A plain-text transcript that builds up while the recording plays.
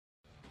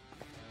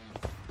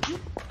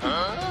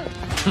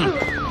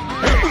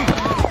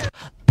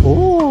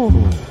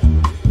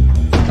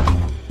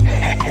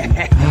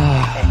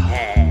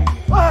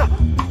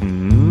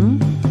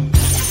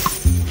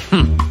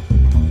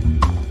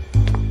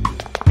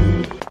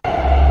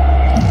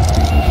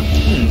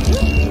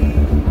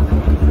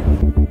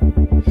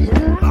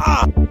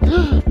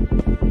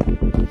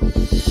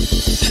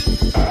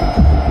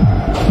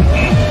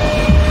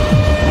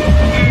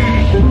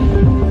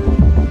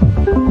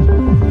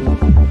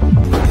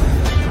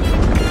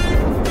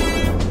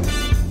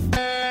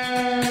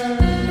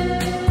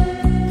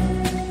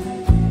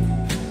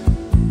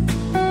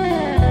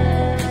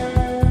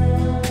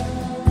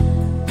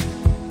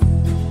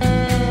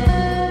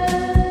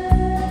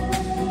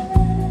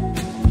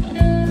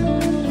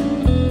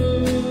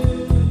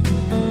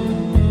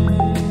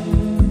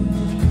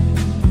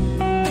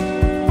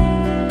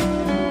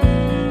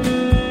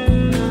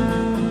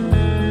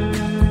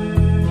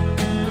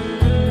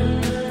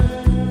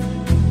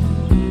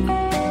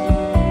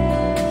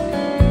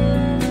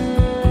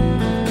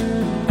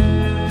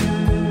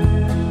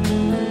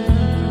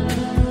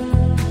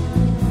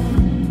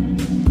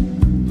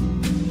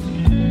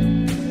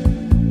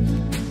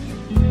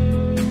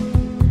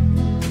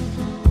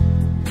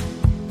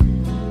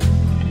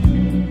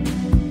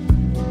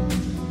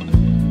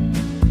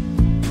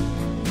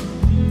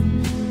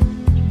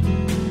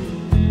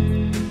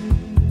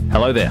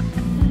Hello there.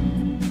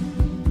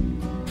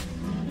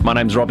 My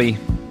name's Robbie.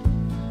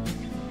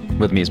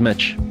 With me is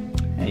Mitch.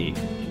 Hey,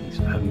 thanks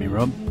for having me,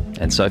 Rob.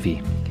 And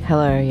Sophie.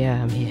 Hello,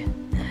 yeah, I'm here.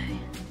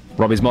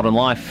 Robbie's Modern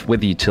Life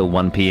with you till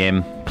 1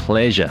 p.m.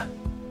 Pleasure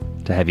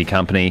to have your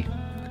company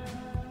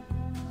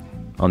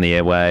on the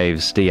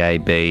airwaves,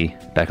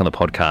 DAB, back on the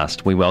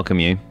podcast. We welcome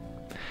you,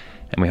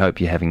 and we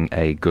hope you're having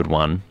a good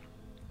one.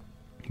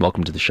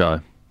 Welcome to the show.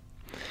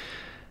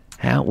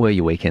 How were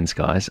your weekends,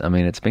 guys? I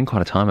mean, it's been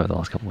quite a time over the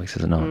last couple of weeks,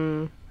 has it not?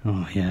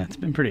 Oh, yeah, it's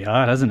been pretty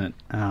hard, hasn't it?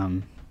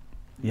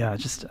 Yeah,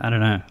 I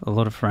don't know, a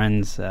lot of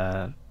friends,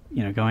 going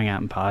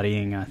out and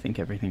partying. I think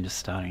everything just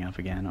starting up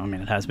again. I mean,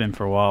 it has been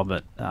for a while,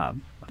 but I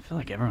feel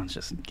like everyone's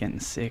just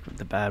getting sick with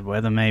the bad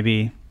weather,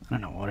 maybe. I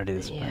don't know what it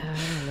is. Yeah,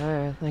 I don't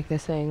know. Like, they're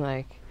saying,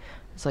 like,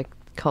 it's, like,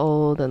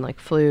 cold and, like,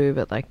 flu,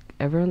 but, like,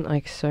 everyone,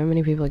 like, so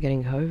many people are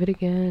getting COVID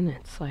again.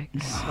 It's, like,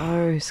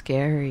 so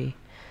scary.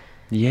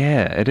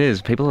 Yeah, it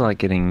is. People are like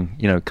getting,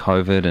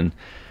 COVID, and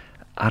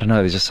I don't know,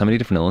 there's just so many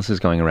different illnesses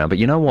going around. But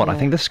you know what? Yeah. I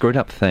think the screwed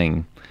up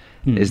thing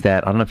is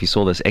that, I don't know if you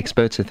saw this,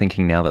 experts are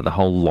thinking now that the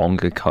whole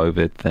longer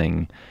COVID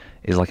thing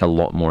is like a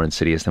lot more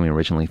insidious than we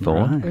originally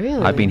thought. Right.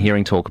 Really? I've been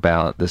hearing talk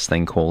about this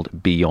thing called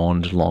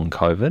beyond long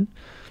COVID.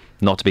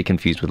 Not to be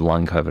confused with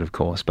lung COVID, of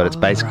course, but it's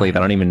basically, They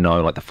don't even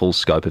know like the full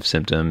scope of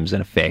symptoms and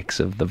effects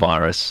of the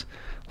virus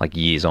like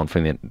years on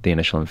from the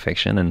initial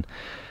infection. And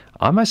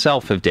I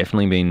myself have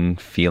definitely been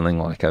feeling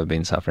like I've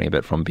been suffering a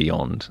bit from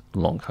beyond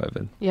long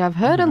COVID. Yeah, I've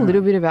heard a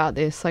little bit about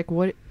this. Like,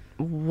 what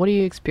are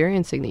you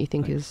experiencing that you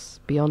think is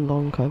beyond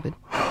long COVID?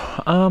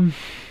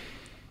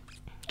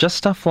 Just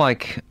stuff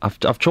like,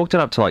 I've chalked it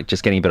up to like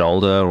just getting a bit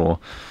older or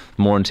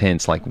more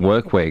intense like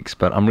work weeks,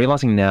 but I'm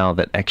realising now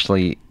that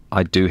actually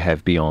I do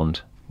have beyond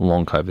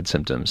long COVID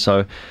symptoms.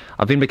 So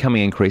I've been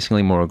becoming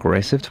increasingly more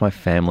aggressive to my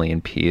family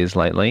and peers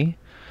lately.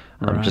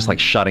 Just like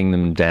shutting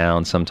them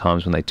down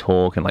sometimes when they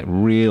talk and like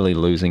really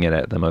losing it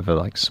at them over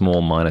like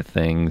small minor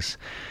things.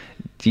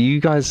 Do you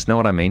guys know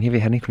what I mean? Have you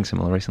had anything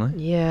similar recently?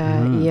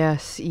 Yeah,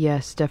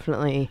 yes,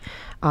 definitely.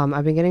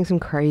 I've been getting some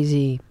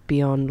crazy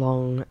beyond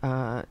long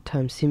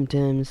term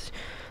symptoms.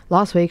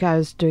 Last week I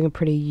was doing a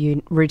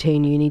pretty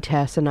routine uni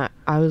test, and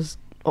I was,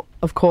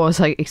 of course,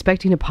 like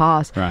expecting to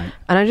pass. Right.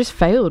 And I just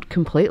failed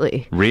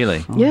completely.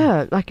 Really?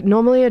 Yeah, like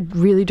normally I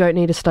really don't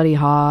need to study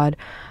hard.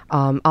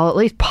 I'll at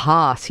least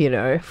pass,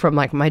 from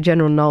like my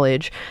general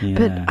knowledge. Yeah.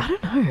 But I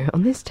don't know,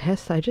 on this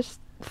test I just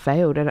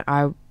failed, and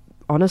I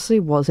honestly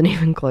wasn't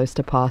even close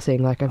to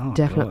passing. Like, I've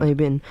definitely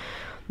been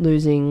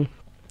losing,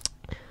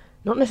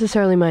 not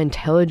necessarily my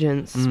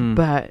intelligence,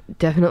 but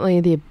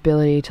definitely the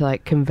ability to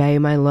like convey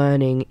my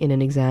learning in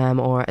an exam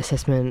or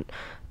assessment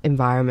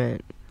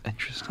environment.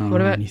 Interesting.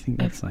 What about you think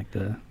that's like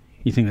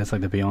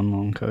the beyond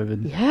long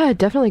COVID? Yeah,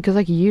 definitely, because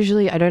like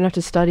usually I don't have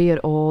to study at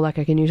all. Like,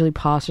 I can usually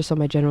pass just on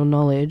my general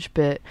knowledge,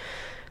 but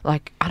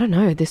like, I don't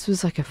know, this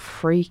was like a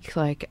freak,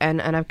 like,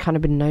 and I've kind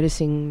of been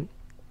noticing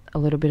a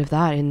little bit of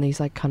that in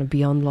these like kind of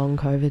beyond long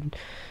COVID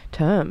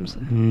terms.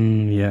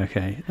 Yeah,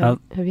 okay. Have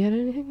you had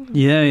anything?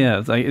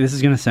 Yeah. Like, this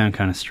is going to sound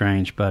kind of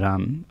strange, but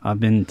I've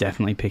been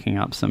definitely picking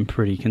up some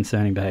pretty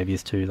concerning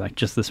behaviours too. Like,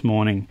 just this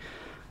morning,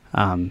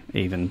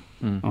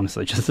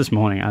 honestly, just this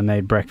morning, I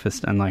made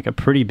breakfast and like a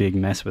pretty big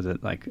mess with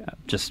it. Like,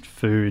 just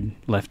food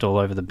left all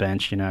over the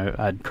bench.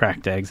 I'd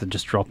cracked eggs, I'd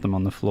just dropped them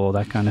on the floor,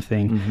 that kind of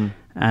thing. Mm-hmm.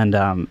 And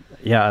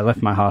I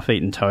left my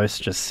half-eaten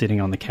toast just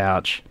sitting on the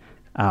couch.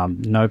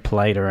 No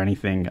plate or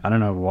anything. I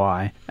don't know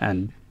why.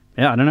 And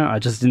yeah, I don't know. I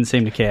just didn't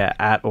seem to care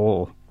at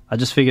all. I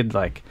just figured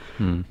like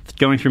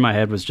going through my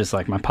head was just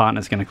like, my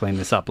partner's going to clean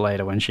this up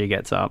later when she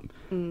gets up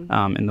in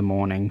the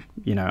morning.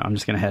 I'm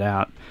just going to head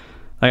out.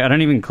 Like, I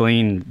don't even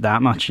clean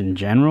that much in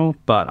general,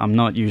 but I'm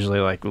not usually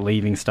like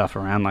leaving stuff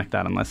around like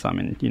that unless I'm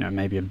in,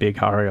 maybe a big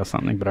hurry or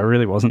something. But I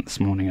really wasn't this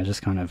morning. I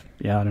just kind of,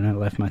 I don't know,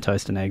 left my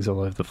toast and eggs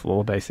all over the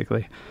floor,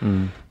 basically.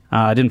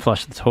 I didn't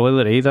flush the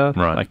toilet either.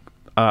 Right. Like,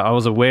 I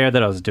was aware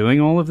that I was doing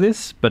all of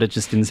this, but it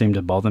just didn't seem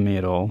to bother me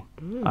at all.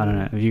 I don't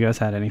know. Have you guys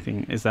had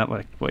anything? Is that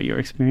like what you're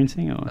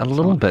experiencing? Or A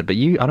little bit, but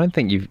I don't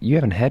think you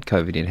haven't had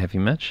COVID yet, have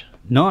you, Mitch?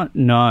 Not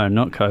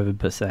COVID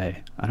per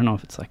se. I don't know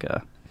if it's like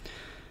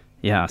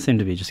I seem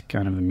to be just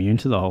kind of immune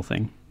to the whole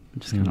thing. I'm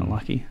just kind of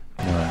lucky.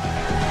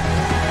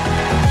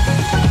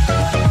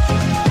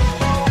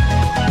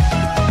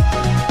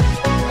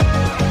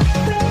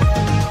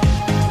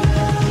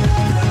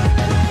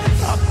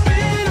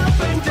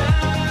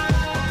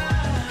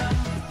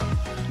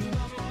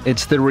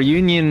 It's the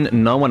reunion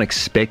no one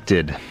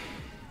expected.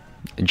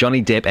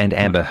 Johnny Depp and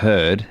Amber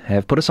Heard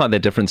have put aside their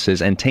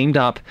differences and teamed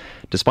up,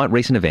 despite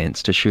recent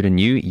events, to shoot a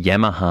new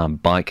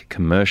Yamaha bike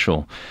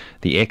commercial.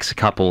 The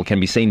ex-couple can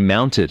be seen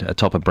mounted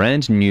atop a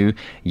brand new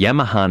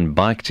Yamaha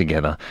bike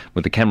together,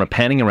 with the camera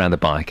panning around the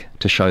bike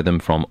to show them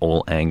from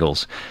all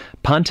angles.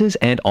 Punters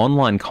and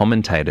online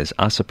commentators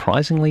are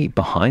surprisingly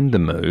behind the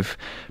move,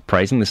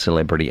 praising the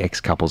celebrity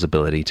ex-couple's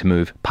ability to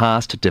move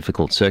past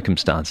difficult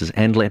circumstances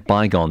and let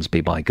bygones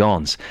be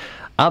bygones.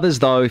 Others,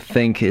 though,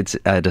 think it's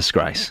a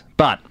disgrace.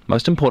 But,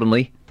 most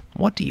importantly,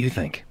 what do you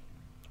think?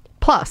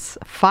 Plus,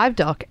 Five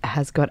Dock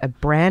has got a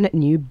brand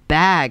new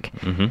bag.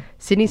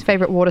 Sydney's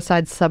favourite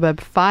waterside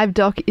suburb, Five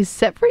Dock, is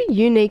set for a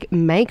unique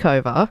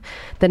makeover.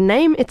 The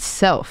name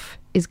itself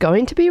is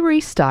going to be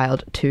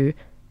restyled to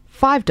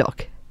Five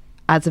Dock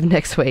as of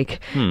next week.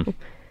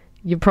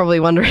 You're probably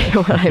wondering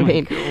what I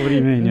mean. What do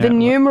you mean? The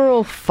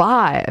numeral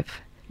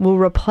 5 will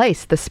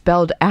replace the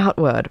spelled out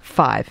word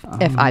 5,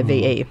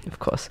 F-I-V-E, of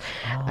course.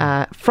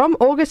 From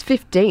August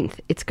 15th,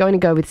 it's going to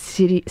go with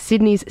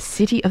Sydney's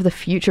City of the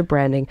Future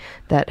branding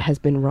that has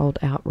been rolled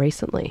out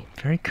recently.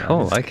 Very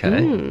cool. Okay.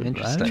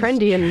 Interesting.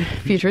 Trendy and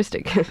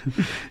futuristic.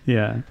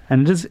 Yeah.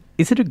 And is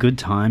it a good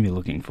time you're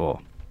looking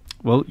for?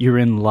 Well, you're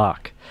in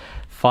luck.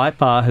 Five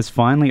Bar has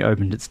finally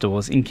opened its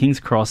doors in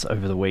King's Cross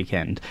over the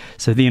weekend.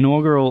 So the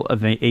inaugural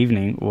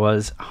evening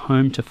was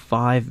home to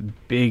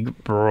 5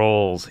 big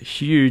brawls,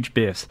 huge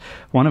biffs,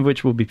 one of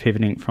which will be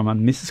pivoting from a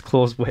Mrs.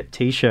 Claus wet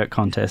t-shirt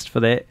contest for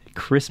their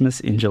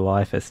Christmas in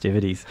July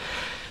festivities.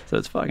 So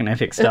it's fucking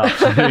epic stuff,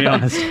 to be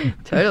honest.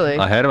 Totally.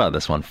 I heard about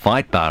this one.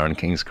 Fight Bar in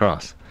King's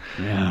Cross.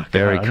 Yeah,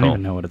 Very God, cool. I don't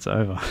even know what it's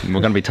over. We're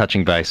going to be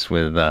touching base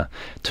with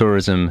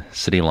tourism,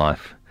 city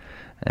life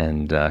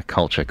and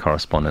culture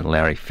correspondent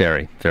Larry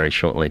Ferry very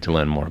shortly to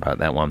learn more about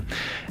that one.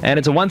 And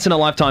it's a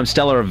once-in-a-lifetime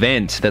stellar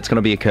event that's going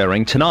to be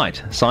occurring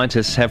tonight.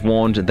 Scientists have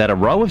warned that a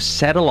row of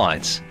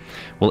satellites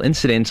will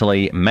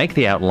incidentally make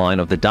the outline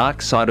of the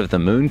dark side of the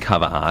moon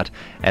cover art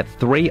at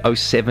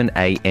 3:07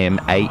 a.m.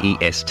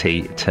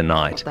 AEST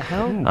tonight. What the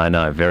hell? I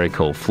know, very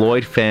cool.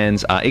 Floyd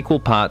fans are equal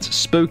parts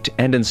spooked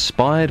and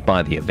inspired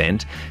by the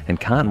event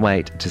and can't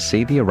wait to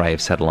see the array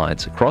of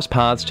satellites cross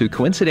paths to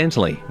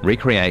coincidentally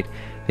recreate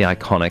the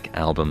iconic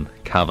album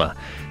cover.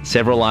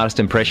 Several artist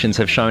impressions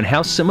have shown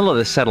how similar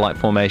the satellite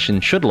formation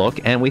should look,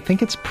 and we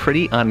think it's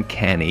pretty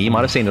uncanny. You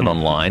might have seen it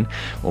online.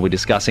 We'll be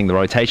discussing the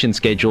rotation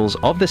schedules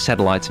of the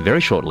satellites very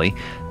shortly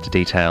to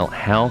detail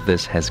how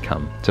this has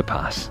come to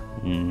pass.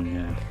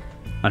 Yeah.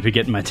 I'd be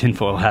getting my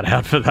tinfoil hat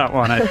out for that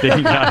one, I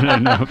think. I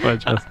don't know if I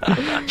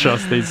just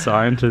trust these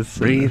scientists.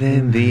 Breathe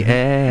in the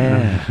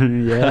air.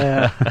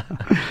 Yeah.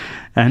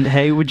 And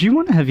hey, would you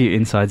want to have your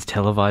insides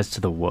televised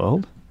to the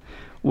world?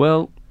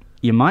 Well,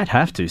 you might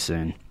have to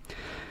soon.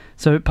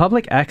 So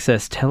public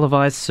access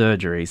televised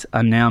surgeries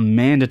are now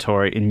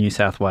mandatory in New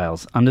South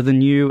Wales under the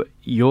new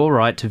Your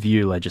Right to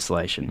View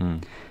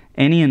legislation.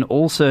 Any and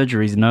all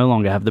surgeries no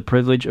longer have the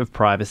privilege of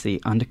privacy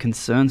under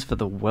concerns for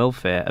the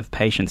welfare of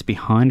patients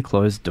behind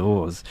closed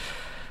doors.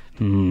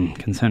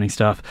 Concerning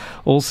stuff.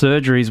 All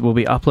surgeries will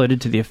be uploaded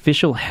to the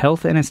official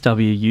Health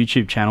NSW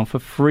YouTube channel for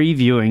free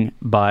viewing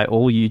by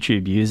all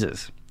YouTube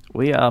users.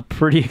 We are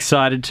pretty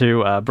excited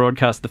to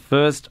broadcast the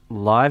first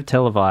live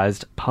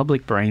televised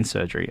public brain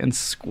surgery and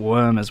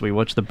squirm as we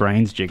watch the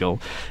brains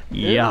jiggle.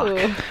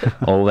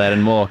 Yuck. All that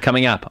and more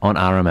coming up on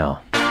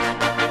RML.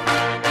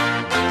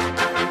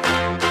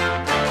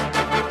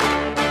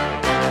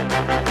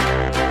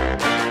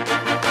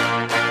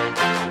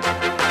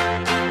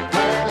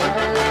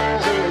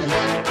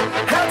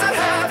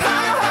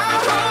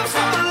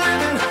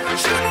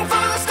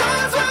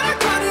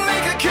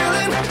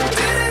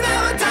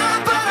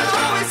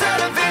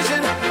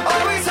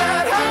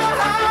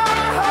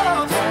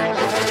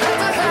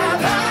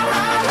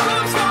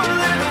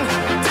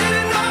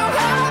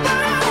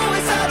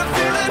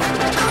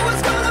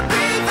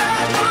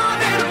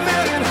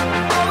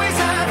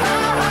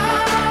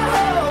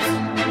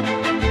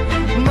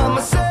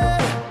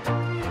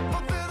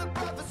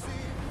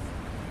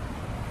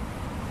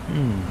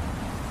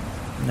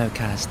 No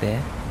cars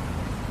there.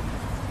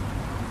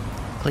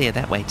 Clear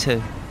that way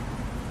too.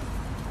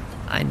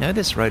 I know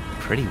this road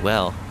pretty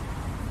well.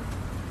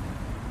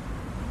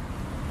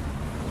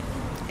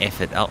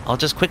 F it, I'll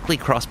just quickly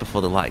cross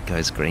before the light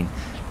goes green.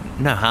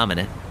 no harm in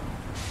it.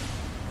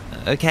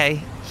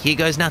 Okay, here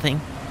goes nothing.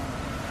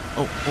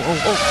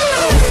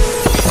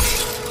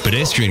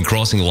 Pedestrian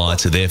crossing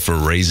lights are there for a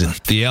reason.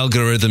 The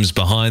algorithms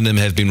behind them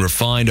have been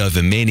refined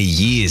over many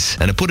years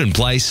and are put in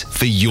place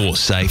for your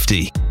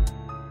safety.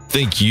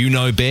 Think you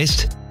know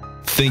best?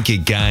 Think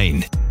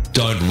again.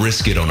 Don't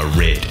risk it on a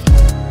red.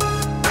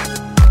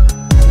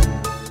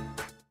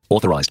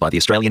 Authorised by the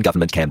Australian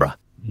Government, Canberra.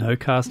 No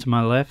cars to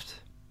my left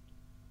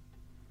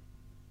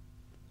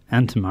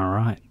and to my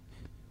right.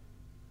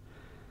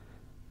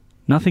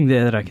 Nothing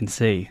there that I can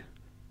see.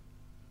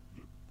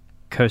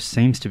 Coast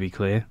seems to be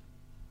clear.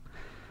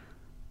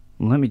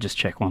 Let me just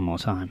check one more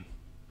time.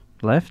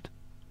 Left?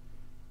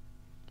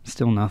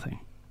 Still nothing.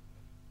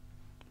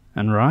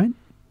 And right?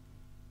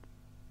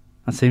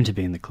 I seem to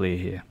be in the clear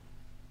here.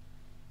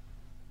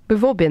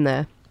 We've all been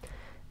there.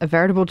 A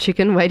veritable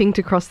chicken waiting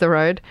to cross the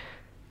road.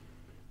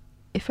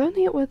 If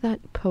only it were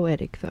that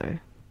poetic, though.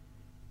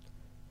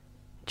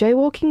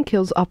 Jaywalking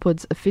kills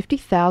upwards of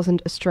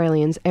 50,000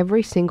 Australians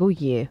every single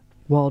year,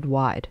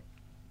 worldwide.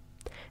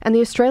 And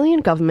the Australian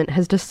government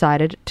has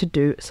decided to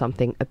do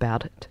something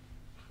about it.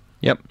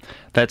 Yep,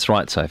 that's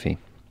right, Sophie.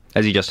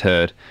 As you just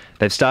heard,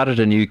 they've started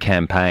a new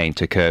campaign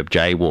to curb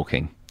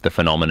jaywalking, the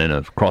phenomenon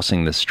of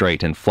crossing the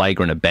street in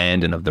flagrant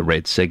abandon of the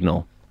red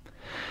signal.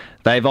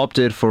 They've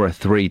opted for a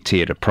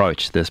 3-tiered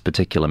approach to this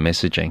particular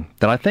messaging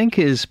that I think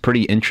is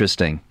pretty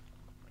interesting.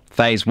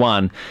 Phase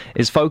 1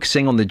 is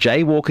focusing on the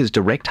jaywalkers'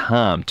 direct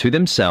harm to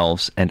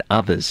themselves and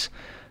others.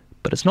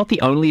 But it's not the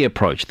only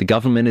approach the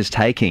government is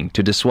taking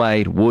to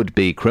dissuade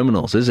would-be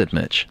criminals, is it,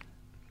 Mitch?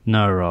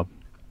 No, Rob.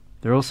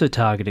 They're also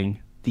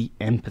targeting the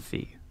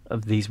empathy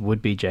of these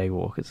would-be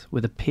jaywalkers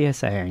with a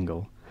PSA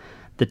angle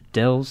that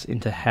delves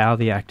into how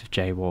the act of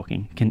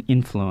jaywalking can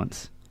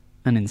influence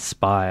and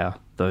inspire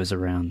those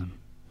around them.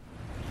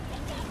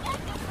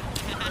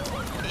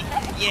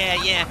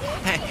 Yeah.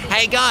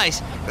 Hey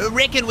guys,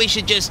 reckon we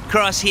should just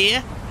cross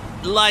here?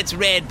 Light's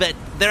red, but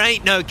there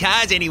ain't no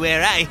cars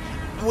anywhere, eh?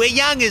 We're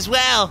young as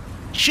well.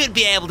 Should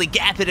be able to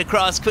gap it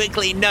across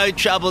quickly, no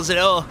troubles at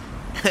all.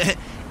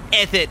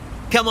 F it.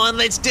 Come on,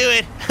 let's do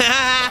it.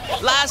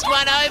 Last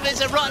one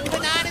over's a rotten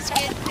banana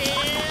skin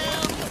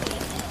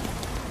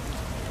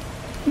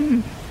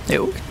peel. It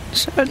will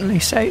certainly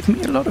save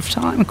me a lot of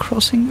time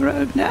crossing the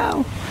road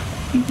now.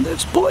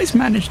 Those boys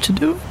managed to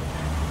do it.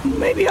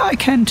 Maybe I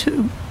can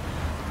too.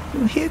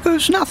 Here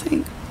goes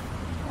nothing.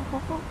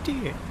 Oh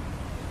dear.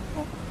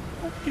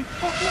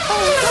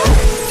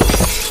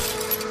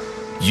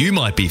 You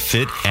might be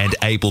fit and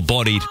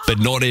able-bodied, but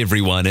not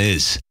everyone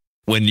is.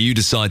 When you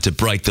decide to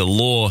break the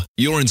law,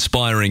 you're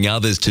inspiring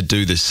others to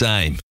do the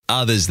same.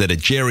 Others that are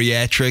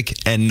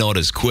geriatric and not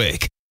as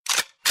quick.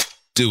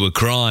 Do a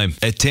crime,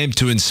 attempt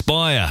to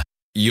inspire.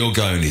 You're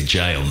going to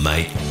jail,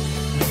 mate.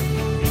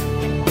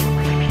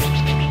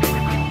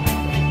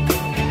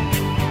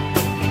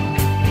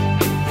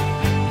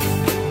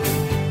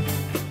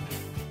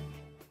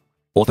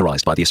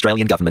 Authorised by the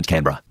Australian Government,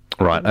 Canberra.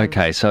 Right,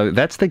 okay, so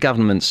that's the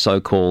government's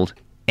so-called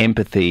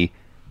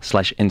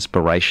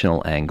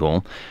empathy/inspirational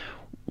angle.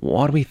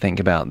 What do we think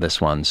about this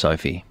one,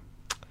 Sophie?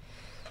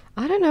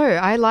 I don't know.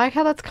 I like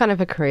how that's kind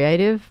of a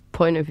creative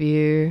point of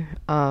view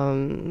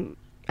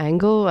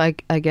angle, I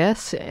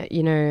guess.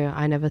 You know,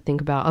 I never think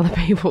about other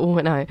people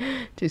when I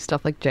do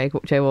stuff like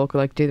jaywalk or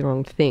like do the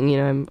wrong thing. You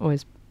know, I'm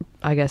always,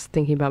 I guess,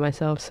 thinking about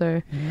myself.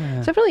 So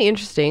it's definitely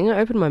interesting. I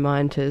opened my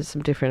mind to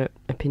some different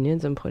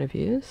opinions and point of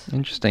views.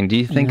 Interesting. Do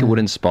you think it would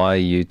inspire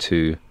you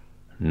to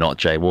not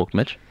jaywalk,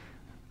 Mitch?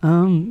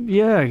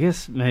 Yeah, I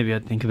guess maybe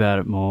I'd think about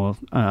it more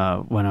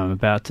when I'm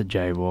about to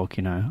jaywalk,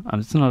 you know.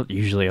 It's not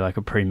usually like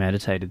a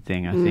premeditated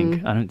thing, I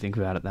think. I don't think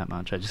about it that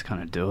much. I just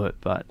kind of do it.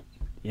 But,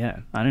 yeah,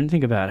 I don't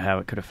think about how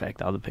it could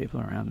affect other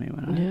people around me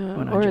when I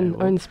jaywalk.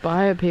 Or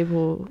inspire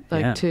people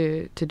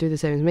to do the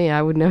same as me.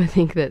 I would never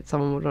think that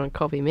someone would want to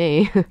copy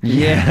me.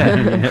 Yeah.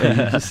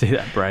 You just see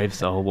that brave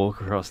soul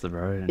walk across the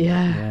road. And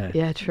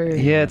yeah, true.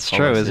 Yeah, it's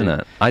true, isn't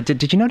it?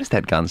 Did you notice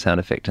that gun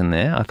sound effect in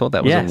there? I thought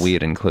that was a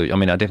weird inclusion. I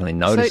mean, I definitely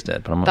noticed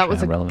it, but I'm not sure how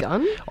relevant.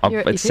 That was a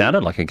gun? It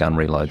sounded like a gun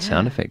reload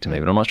sound effect to me,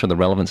 but I'm not sure the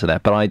relevance of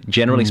that. But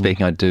generally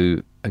speaking, I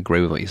do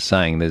agree with what you're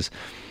saying. There's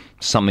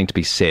something to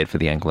be said for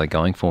the angle they're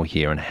going for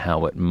here and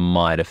how it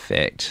might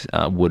affect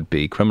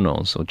would-be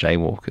criminals or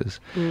jaywalkers.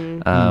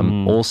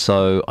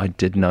 Also, I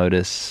did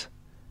notice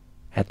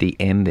at the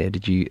end there,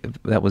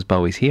 that was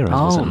Bowie's Heroes,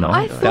 was it not?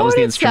 I That was thought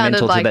the it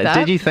instrumental sounded to like that.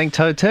 Did you think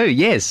so too?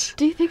 Yes.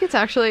 Do you think it's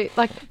actually,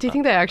 do you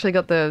think they actually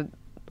got the,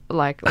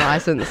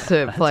 license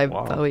to play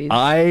Bowie?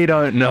 I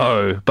don't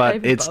know, but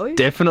David it's Bowie?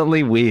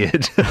 definitely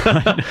weird.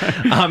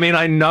 I mean,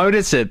 I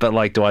notice it, but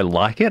do I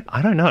like it?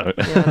 I don't know.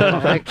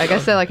 I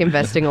guess they're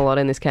investing a lot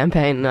in this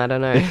campaign. I don't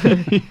know.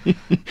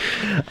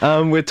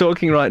 We're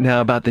talking right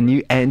now about the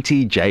new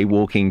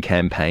anti-jaywalking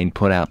campaign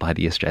put out by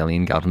the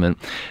Australian government.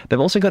 They've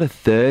also got a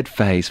third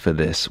phase for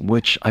this,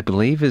 which I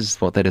believe is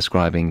what they're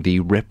describing the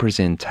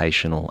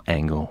representational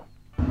angle.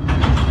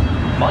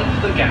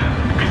 Mind the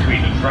gap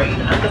between the train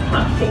and the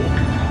platform.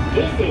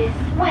 This is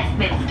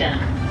Westminster.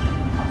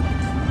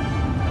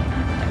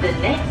 The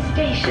next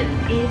station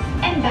is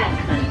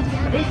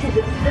Embankment. This is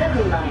a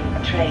Circle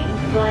Line train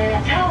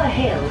via Tower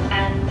Hill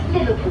and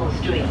Liverpool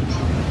Street.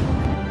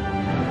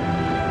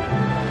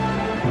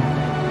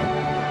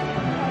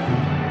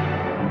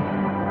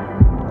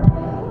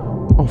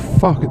 Oh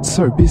fuck, it's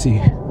so busy.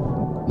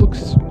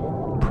 Looks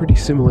pretty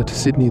similar to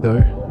Sydney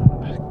though.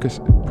 I guess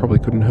it probably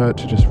couldn't hurt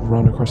to just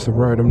run across the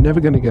road. I'm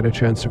never going to get a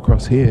chance to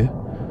cross here.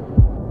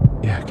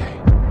 Yeah, okay.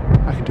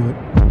 I can do it.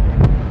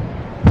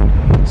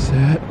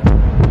 Set.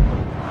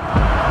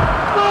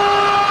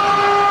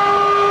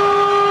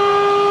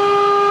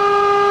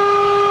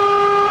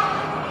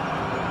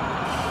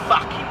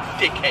 Fucking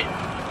dickhead.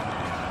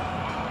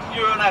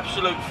 You're an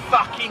absolute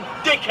fucking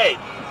dickhead.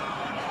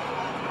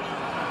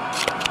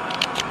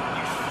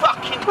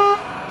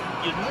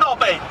 You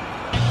knobhead!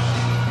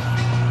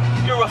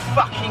 You're a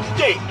fucking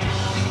dick!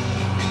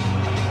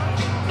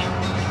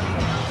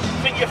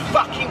 Think you're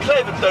fucking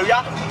clever, do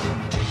ya?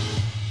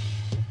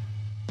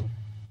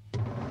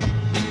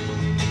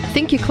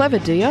 Think you're clever,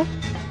 do you?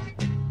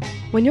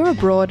 When you're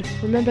abroad,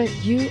 remember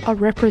you are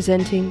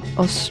representing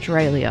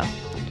Australia.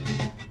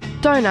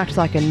 Don't act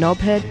like a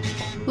knobhead.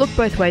 Look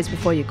both ways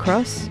before you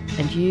cross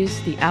and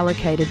use the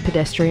allocated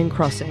pedestrian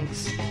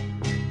crossings.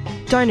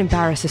 Don't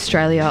embarrass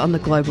Australia on the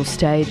global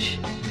stage.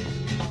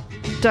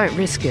 Don't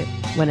risk it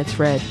when it's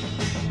red.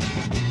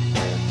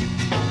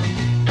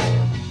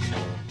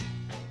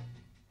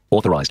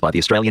 Authorised by the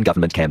Australian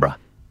Government, Canberra.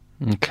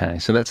 Okay,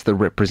 so that's the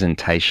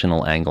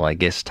representational angle, I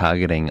guess,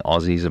 targeting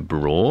Aussies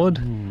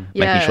abroad,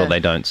 making sure they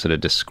don't sort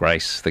of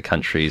disgrace the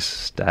country's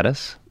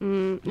status.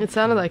 It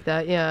sounded like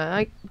that,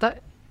 yeah.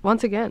 That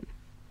once again,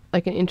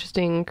 like an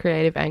interesting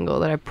creative angle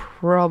that I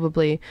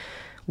probably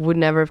would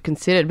never have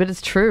considered, but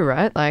it's true,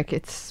 right? Like,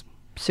 it's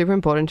super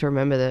important to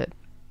remember that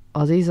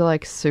Aussies are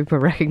like super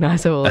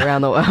recognisable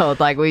around the world.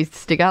 Like, we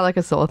stick out like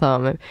a sore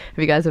thumb. If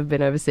you guys have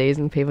been overseas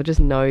and people just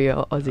know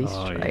you're Aussie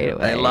straight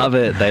away. They love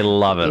it. They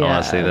love it, Yeah.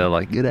 honestly. They're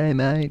like, "G'day,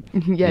 mate."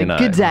 Yeah, You know,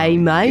 good day,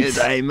 mate.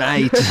 "G'day,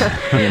 mate."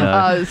 You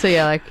know. So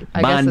yeah, like,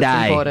 I guess Monday.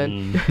 that's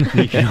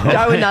important.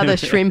 Throw another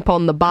shrimp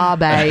on the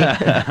barbie.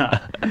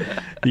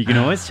 You can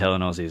always tell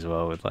an Aussie as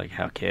well with like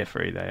how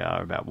carefree they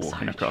are about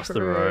walking across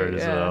the road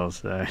as well.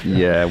 So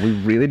Yeah, we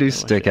really do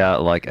stick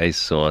out like a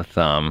sore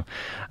thumb.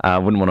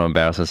 Wouldn't want to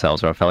embarrass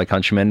ourselves or our fellow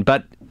countrymen.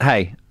 But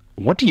hey,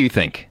 what do you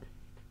think?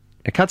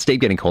 It cuts deep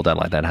getting called out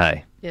like that,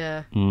 hey?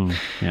 Yeah.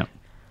 Yeah.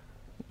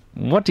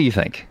 What do you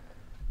think?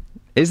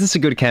 Is this a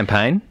good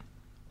campaign?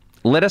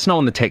 Let us know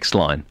on the text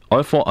line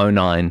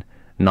 0409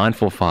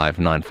 945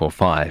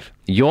 945.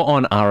 You're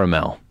on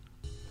RML.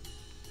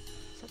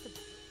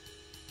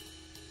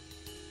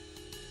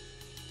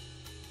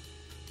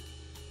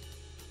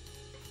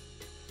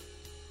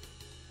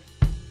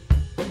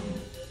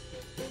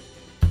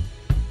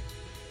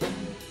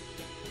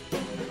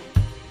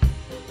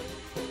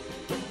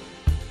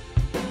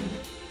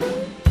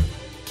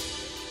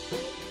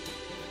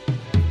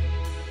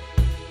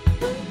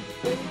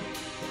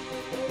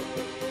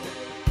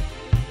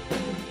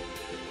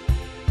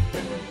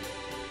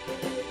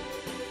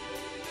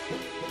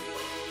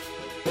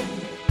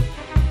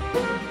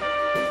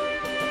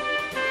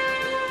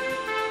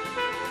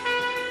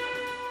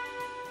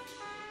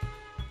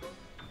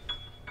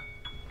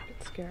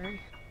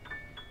 Scary.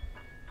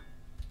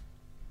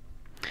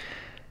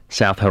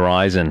 South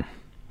Horizon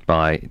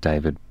by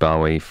David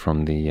Bowie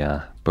from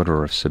the Buddha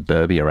of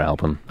Suburbia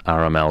album,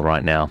 RML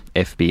right now,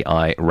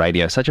 FBI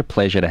Radio. Such a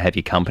pleasure to have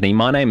your company.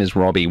 My name is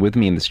Robbie. With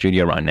me in the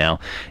studio right now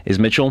is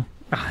Mitchell.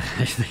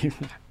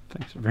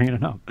 Thanks for bringing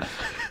it up.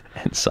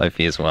 And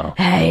Sophie as well.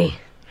 Hey.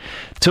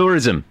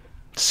 Tourism,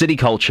 city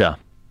culture,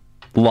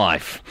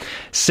 life.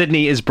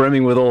 Sydney is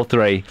brimming with all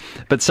three,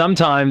 but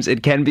sometimes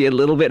it can be a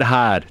little bit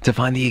hard to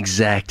find the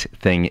exact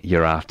thing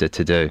you're after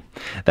to do.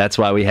 That's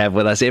why we have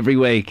with us every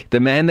week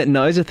the man that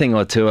knows a thing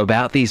or two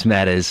about these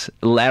matters,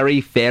 Larry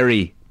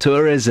Ferry,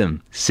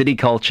 tourism, city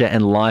culture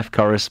and life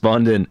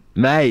correspondent.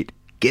 Mate,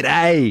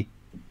 g'day.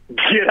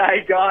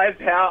 G'day, guys.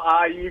 How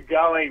are you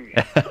going?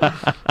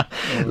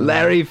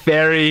 Larry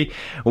Ferry,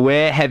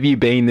 where have you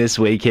been this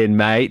weekend,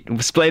 mate?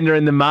 Splendor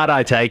in the mud,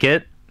 I take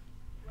it.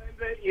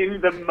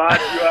 In the mud,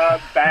 you are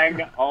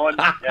bang on.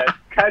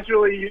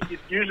 Casually,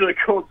 it's usually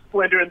called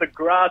Splendor in the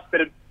Grass, but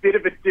a bit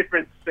of a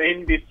different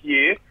scene this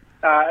year.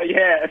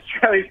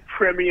 Australia's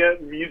premier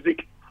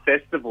music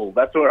festival.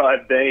 That's where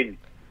I've been.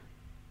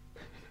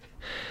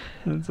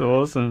 That's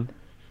awesome.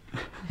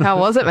 How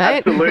was it,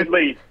 mate?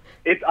 Absolutely.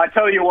 I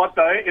tell you what,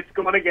 though, it's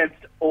gone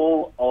against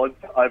all odds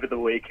over the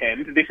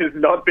weekend. This has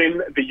not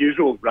been the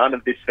usual run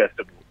of this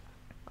festival.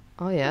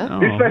 Oh, yeah?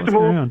 This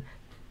festival,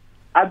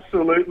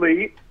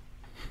 absolutely,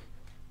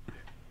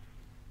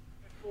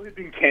 has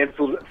been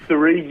cancelled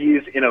 3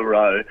 years in a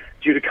row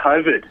due to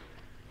COVID.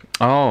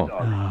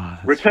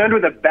 Returned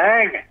with a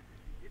bang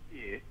this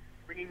year,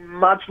 bringing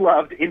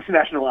much-loved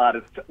international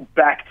artists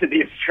back to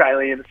the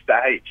Australian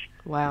stage.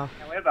 Wow.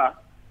 However,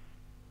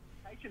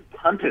 patient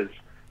punters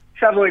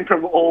travelling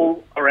from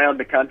all around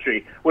the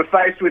country were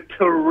faced with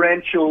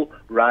torrential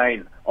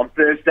rain on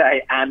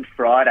Thursday and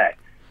Friday.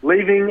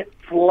 leaving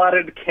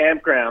flooded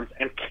campgrounds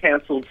and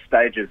cancelled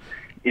stages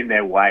in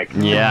their wake.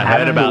 Yeah, I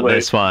heard about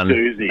this one.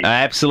 Doozy.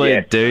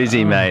 Absolute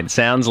doozy, mate.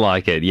 Sounds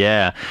like it,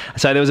 yeah.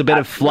 So there was a bit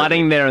of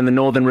flooding there in the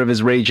Northern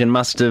Rivers region.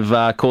 Must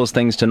have caused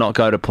things to not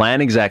go to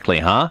plan exactly,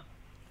 huh?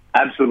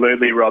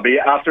 Absolutely, Robbie.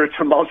 After a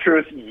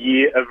tumultuous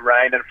year of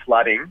rain and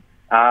flooding,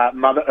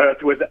 Mother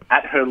Earth was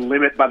at her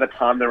limit by the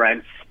time the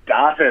rain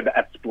started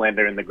at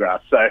Splendour in the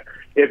Grass. So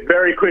it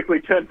very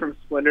quickly turned from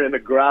Splendour in the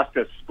Grass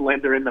to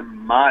Splendour in the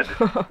Mud.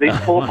 These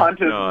poor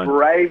hunters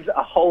braved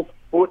a whole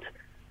foot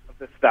of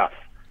the stuff,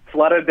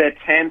 flooded their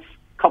tents,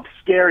 copped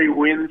scary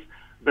winds,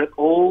 but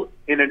all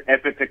in an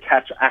effort to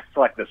catch acts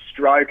like the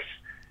Strokes,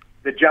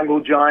 the Jungle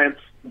Giants,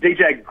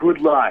 DJ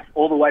Goodlife,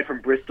 all the way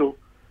from Bristol,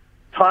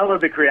 Tyler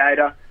the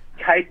Creator,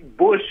 Kate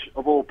Bush,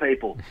 of all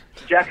people,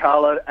 Jack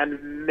Harlow,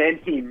 and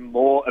many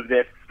more of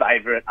their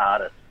favourite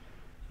artists.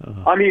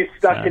 I'm here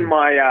stuck in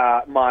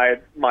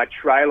my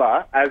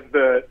trailer as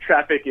the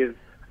traffic is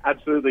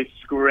absolutely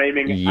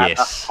screaming at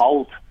a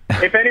halt.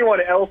 If anyone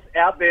else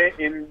out there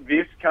in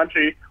this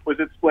country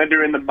was at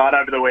Splendour in the Mud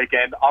over the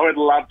weekend, I would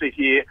love to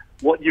hear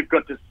what you've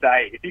got to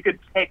say. If you could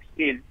text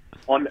in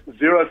on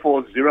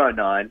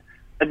 0409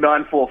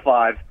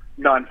 945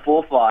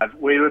 945,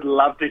 we would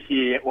love to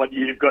hear what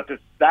you've got to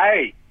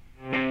say.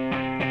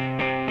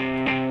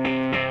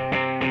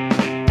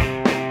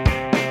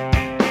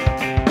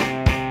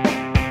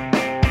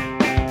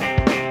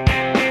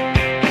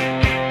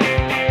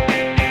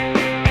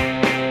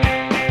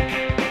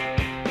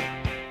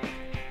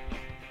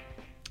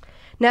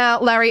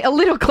 Now, Larry, a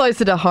little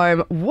closer to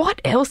home,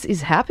 what else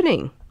is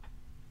happening?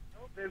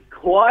 Well, there's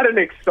quite an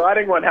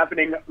exciting one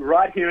happening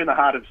right here in the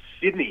heart of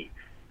Sydney.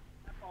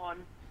 Tap on,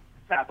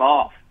 tap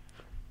off.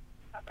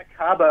 The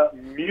Tapacaba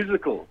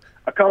musical,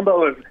 a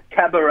combo of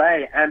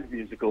cabaret and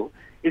musical,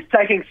 is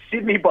taking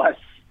Sydney by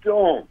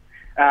storm.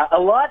 A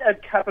light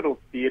at Capitol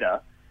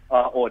Theatre,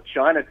 or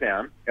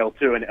Chinatown,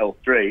 L2 and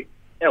L3,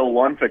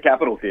 L1 for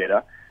Capitol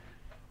Theatre,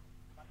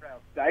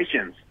 rail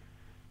stations,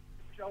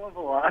 show of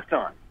a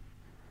lifetime.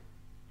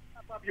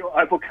 Up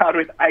your Opal card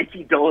with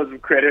 $80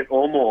 of credit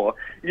or more,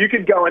 you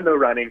could go in the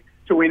running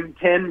to win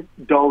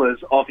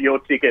 $10 off your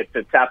ticket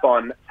to Tap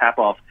On, Tap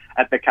Off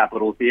at the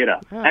Capitol Theatre.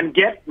 And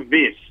get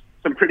this,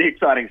 some pretty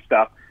exciting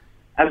stuff.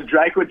 As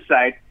Drake would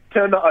say,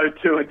 turn the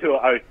O2 into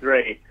an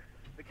O3.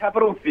 The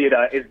Capitol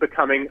Theatre is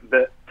becoming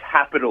the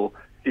Capital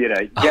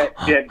Theatre. Get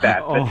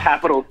that, the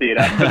Capitol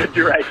Theatre for the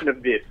duration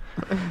of this.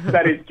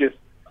 That is just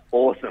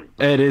awesome.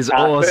 It is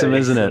awesome,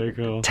 isn't it?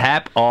 So cool.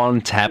 Tap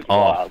On, Tap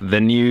Off. The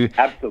new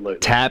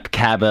Tap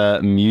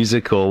Cabba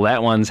musical.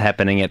 That one's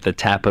happening at the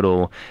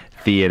Capitol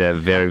Theatre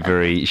very,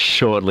 very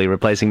shortly,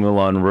 replacing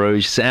Moulin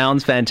Rouge.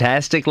 Sounds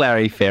fantastic,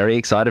 Larry. Very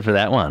excited for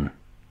that one.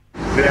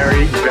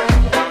 Very.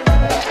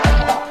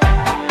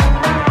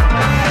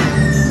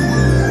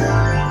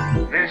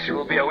 This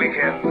will be a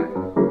weekend to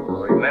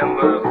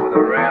remember for the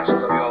rest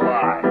of your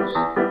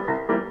lives.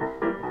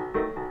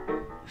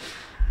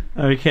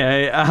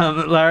 Okay,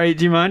 Larry,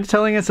 do you mind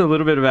telling us a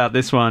little bit about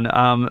this one?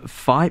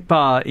 Fight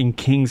Bar in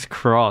King's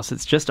Cross.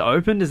 It's just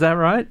opened, is that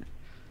right?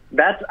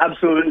 That's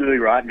absolutely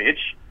right,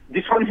 Mitch.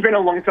 This one's been a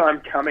long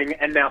time coming,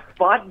 and now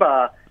Fight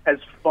Bar has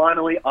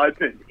finally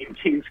opened in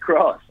King's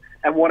Cross.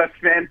 And what a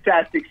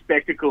fantastic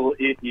spectacle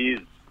it is.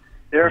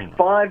 There are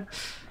 5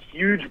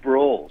 huge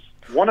brawls,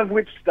 one of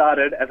which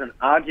started as an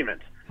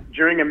argument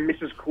during a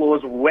Mrs.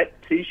 Claus wet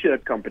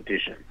T-shirt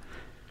competition.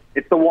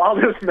 It's the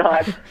wildest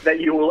night that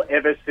you will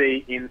ever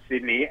see in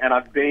Sydney, and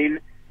I've been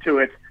to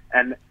it,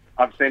 and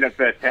I've seen it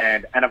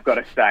firsthand, and I've got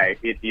to say,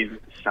 it is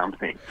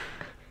something.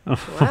 Oh,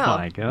 wow.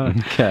 My God.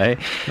 Okay.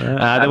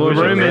 There were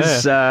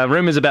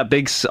rumours about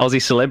big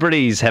Aussie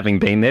celebrities having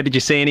been there. Did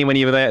you see any when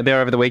you were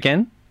there over the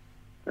weekend?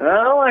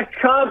 Well, I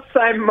can't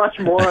say much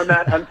more on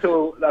that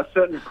until a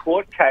certain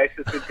court case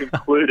has been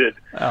concluded,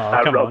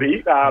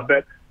 Robbie.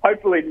 But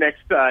hopefully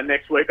next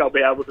week I'll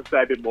be able to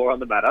say a bit more on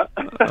the matter.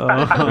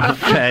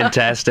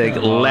 Fantastic.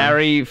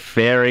 Larry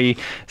Ferry,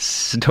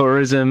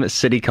 tourism,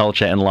 city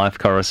culture and life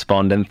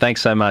correspondent.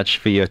 Thanks so much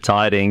for your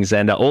tidings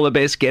and all the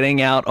best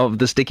getting out of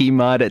the sticky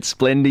mud at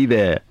Splendy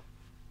there.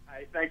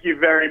 Hey, thank you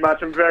very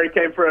much. I'm very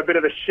keen for a bit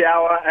of a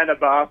shower and a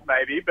bath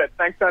maybe, but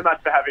thanks so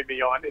much for having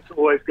me on. It's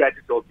always great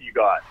to talk to you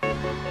guys.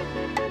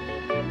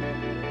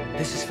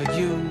 This is for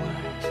you,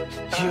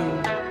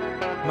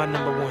 my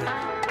number one.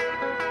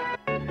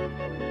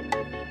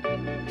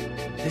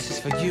 This is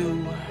for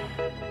you,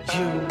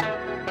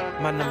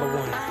 my number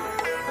one.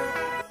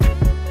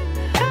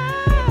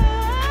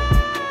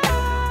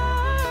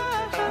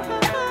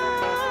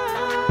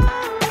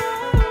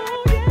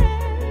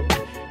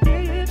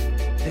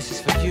 This is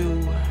for you,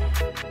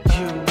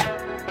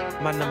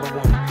 my number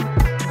one.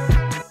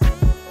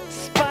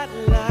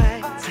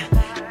 Spotlights,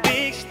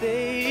 big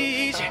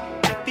stage,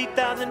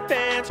 50,000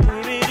 fans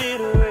screaming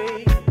it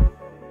away.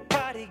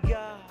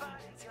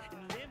 Bodyguards,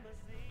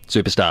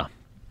 Superstar.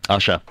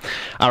 Usher.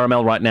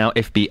 RML right now,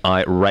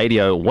 FBI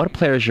Radio. What a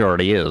pleasure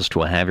it is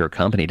to have your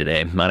company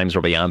today. My name's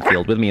Robbie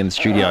Armfield. With me in the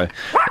studio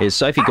is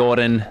Sophie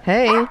Gordon.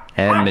 Hey.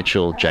 And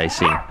Mitchell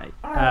JC.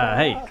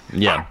 Hey.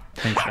 Yeah.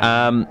 Thanks,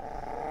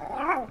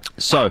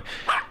 So,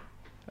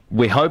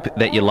 we hope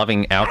that you're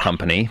loving our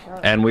company,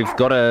 and we've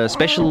got a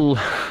special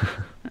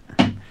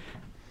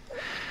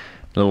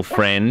little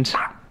friend.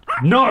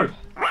 No!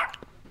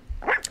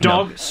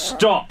 Dog,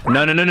 stop!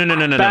 No.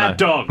 Bad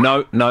dog.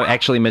 No,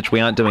 actually, Mitch, we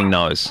aren't doing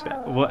no's.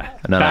 What?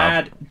 No.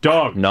 Bad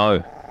dog. No.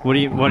 What do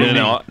you mean?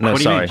 No, What do you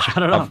sorry. mean?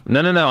 Shut it up.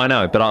 No, I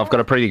know, but I've got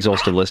a pretty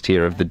exhaustive list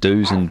here of the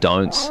do's and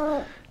don'ts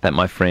that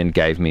my friend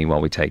gave me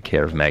while we take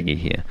care of Maggie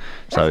here.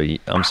 So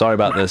I'm sorry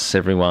about this,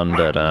 everyone,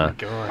 but...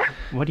 God.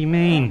 What do you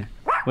mean?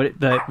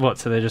 What?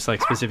 So they just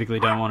like specifically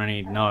don't want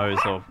any no's,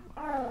 or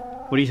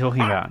what are you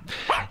talking about?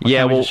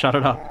 Just shut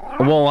it up.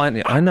 Well, I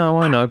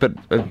know, but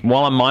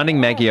while I'm minding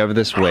Maggie over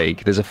this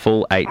week, there's a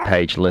full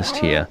 8-page list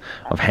here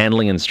of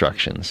handling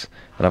instructions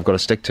that I've got to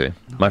stick to.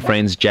 My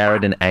friends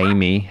Jared and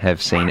Amy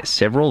have seen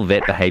several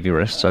vet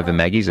behaviourists over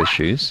Maggie's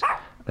issues.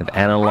 They've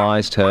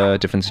analysed her,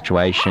 different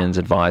situations,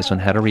 advised on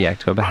how to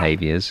react to her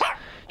behaviours.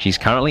 She's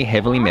currently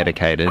heavily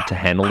medicated to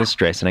handle the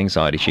stress and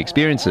anxiety she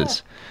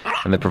experiences.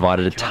 And they've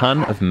provided a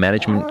ton of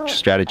management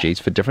strategies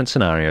for different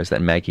scenarios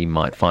that Maggie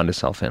might find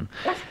herself in.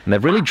 And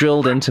they've really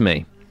drilled into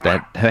me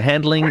that her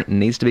handling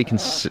needs to be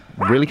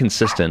really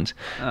consistent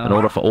in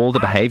order for all the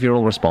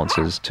behavioural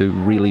responses to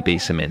really be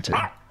cemented.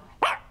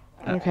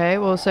 Okay,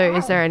 well, so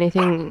is there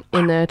anything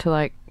in there to,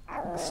 like,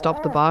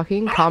 stop the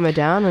barking, calm her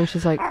down, and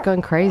she's, like,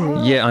 going crazy?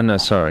 Yeah, I know,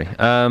 sorry.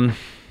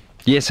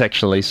 Yes,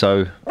 actually,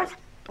 so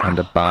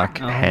under bark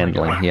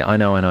handling here. I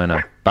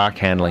know. Bark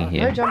handling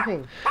here. No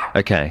jumping.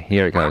 Okay,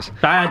 here it goes.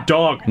 Bad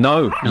dog.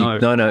 No.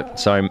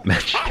 Sorry,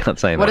 Mitch, you can't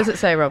say that. What does it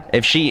say, Rob?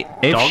 If she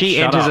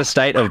enters a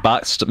state of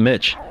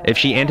Mitch, if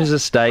she enters a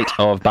state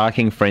of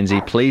barking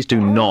frenzy, please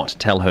do not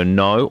tell her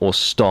no or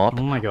stop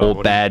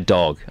or bad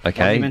dog.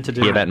 Okay, What are you meant to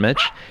do? Hear that,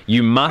 Mitch?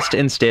 You must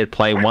instead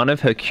play one of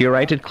her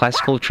curated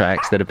classical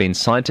tracks that have been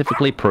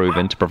scientifically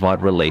proven to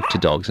provide relief to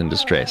dogs in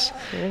distress.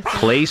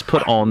 Please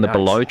put on the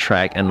below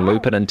track and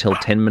loop it until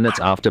 10 minutes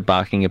after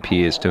barking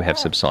appears to have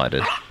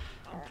subsided.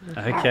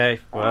 Okay,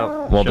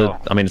 well,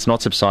 Well, it's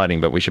not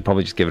subsiding, but we should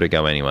probably just give it a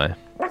go anyway.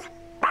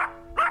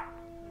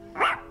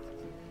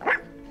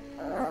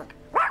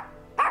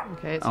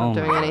 Okay, it's not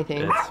doing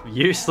anything. It's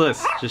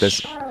useless.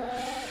 Just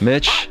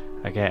Mitch.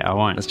 Okay, I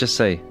won't. Let's just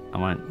see. I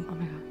won't. Oh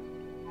my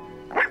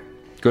god.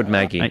 Good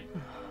Maggie.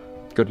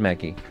 Good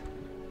Maggie.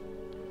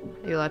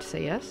 Are you allowed to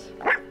say yes?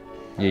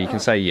 Yeah, you can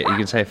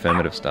say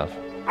affirmative stuff.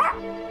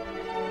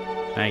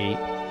 Maggie,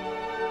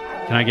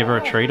 can I give her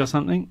a treat or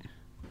something?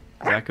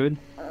 Is that good?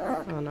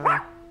 Oh no.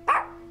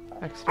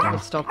 Accidentally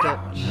stopped it.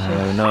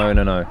 No.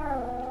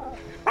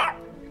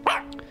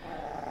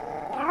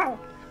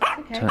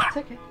 It's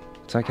okay.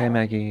 It's okay,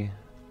 Maggie.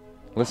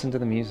 Listen to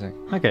the music.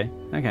 Okay.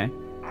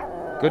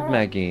 Good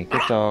Maggie.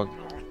 Good dog.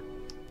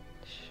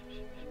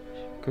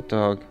 Good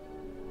dog.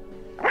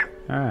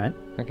 All right.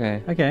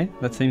 Okay.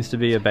 That seems to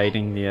be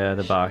abating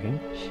the barking.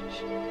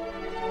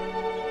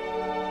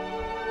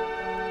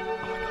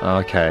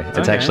 Okay.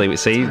 It's actually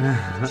see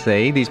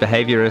these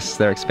behaviourists,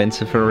 they're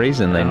expensive for a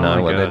reason. They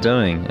know what they're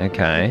doing.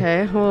 Okay.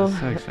 Okay, well,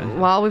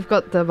 while we've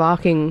got the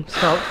barking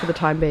stopped for the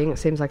time being, it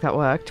seems like that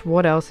worked.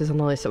 What else is on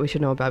the list that we should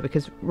know about?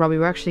 Because, Robbie,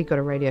 we've actually got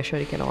a radio show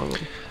to get on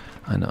with.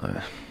 I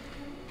know.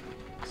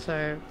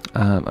 So...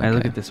 Hey,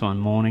 look at this one.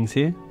 Mornings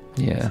here.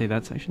 Yeah. See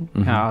that section?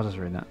 Mm-hmm. I'll just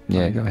read that.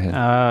 Yeah, go ahead.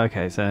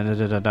 Okay,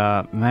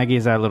 so Maggie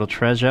is our little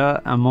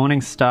treasure. Our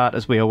mornings start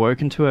as we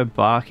awoken to her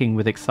barking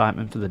with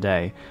excitement for the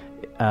day.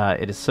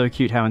 It is so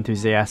cute how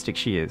enthusiastic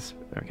she is.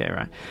 Okay,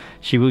 right.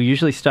 She will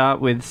usually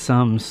start with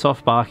some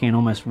soft barking and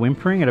almost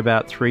whimpering at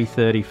about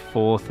 3:30,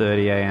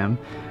 4:30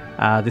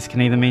 a.m. This can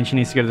either mean she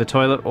needs to go to the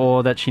toilet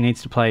or that she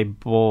needs to play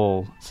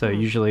ball. So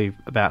usually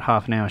about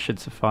half an hour should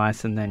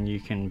suffice, and then you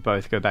can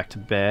both go back to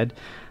bed.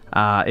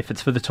 If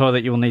it's for the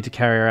toilet, you will need to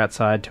carry her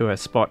outside to her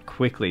spot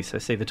quickly. So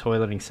see the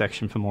toileting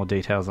section for more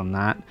details on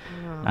that.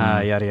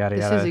 Yada, yada,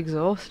 This yada. is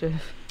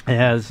exhaustive.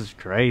 Yeah, this is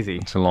crazy.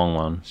 It's a long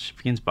one. She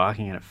begins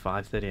barking at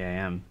 5:30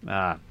 a.m.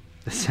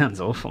 This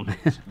sounds awful, man.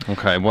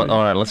 Okay, all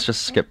right, let's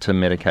just skip to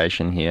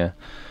medication here.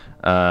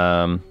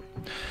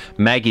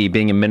 Maggie,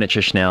 being a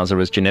miniature schnauzer,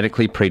 is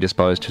genetically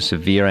predisposed to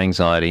severe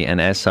anxiety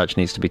and as such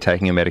needs to be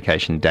taking her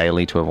medication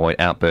daily to avoid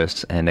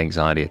outbursts and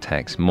anxiety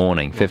attacks.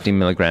 Morning, 50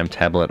 milligram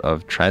tablet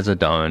of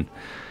trazodone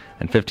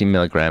and 50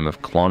 milligram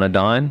of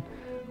clonidine,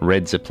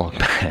 red Ziploc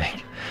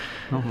bag.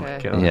 Oh my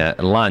god. Yeah,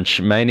 lunch,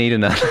 may need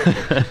another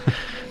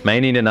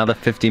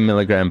 50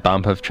 milligram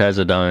bump of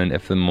trazodone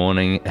if the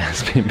morning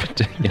has been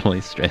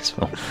particularly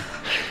stressful.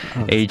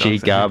 E.g.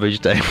 garbage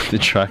day with the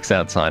trucks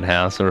outside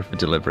house or if a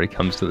delivery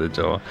comes to the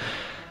door.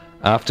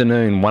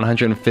 Afternoon,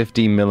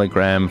 150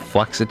 milligram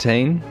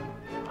fluoxetine,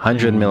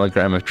 100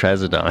 milligram of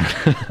trazodone.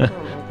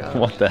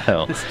 What the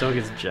hell? This dog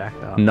is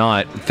jacked up.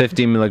 Night,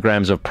 50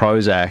 milligrams of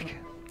Prozac,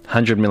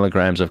 100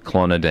 milligrams of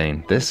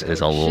clonidine. This is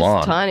a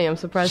lot. She's tiny. I'm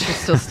surprised she's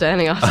still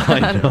standing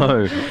outside. I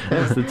know.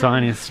 That's the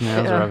tiniest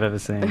schnauzer I've ever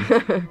seen.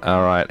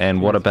 All right,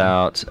 and what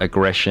about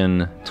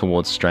aggression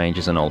towards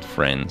strangers and old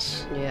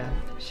friends? Yeah,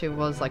 she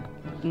was like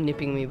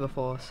nipping me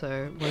before,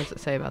 so what does it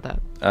say about that?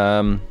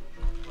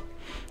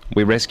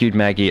 We rescued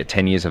Maggie at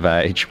 10 years of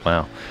age.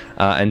 Wow.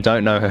 And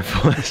don't know her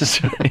full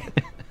history.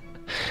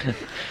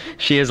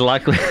 She has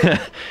likely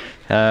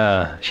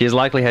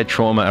had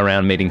trauma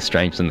around meeting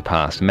strangers in the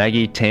past.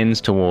 Maggie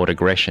tends toward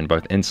aggression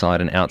both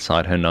inside and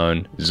outside her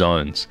known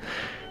zones.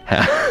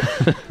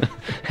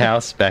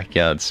 House,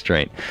 backyard,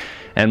 street.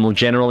 And will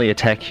generally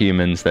attack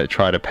humans that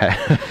try to pet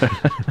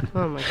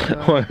Oh my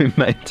god. or who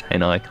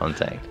maintain eye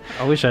contact.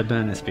 I wish I'd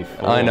done this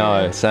before. I know,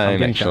 I'm same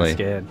getting actually. kinda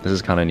scared. This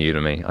is kind of new to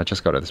me. I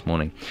just got it this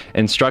morning.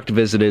 Instruct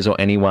visitors or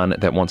anyone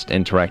that wants to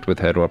interact with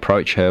her to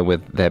approach her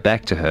with their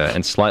back to her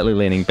and slightly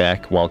leaning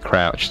back while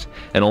crouched,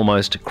 an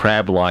almost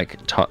crab-like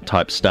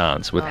type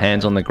stance with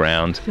hands on the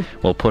ground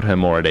will put her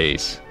more at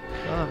ease.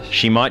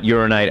 She might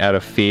urinate out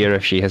of fear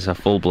if she has a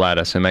full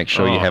bladder, so make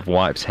sure you have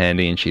wipes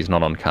handy and she's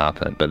not on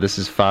carpet. But this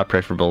is far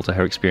preferable to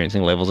her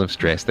experiencing levels of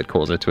stress that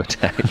cause her to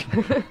attack.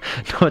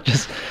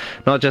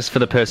 not just for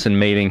the person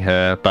meeting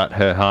her, but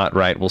her heart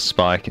rate will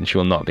spike and she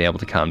will not be able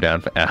to calm down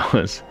for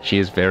hours. She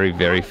is very,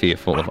 very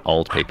fearful of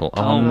old people.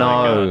 Oh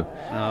no.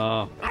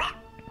 Oh.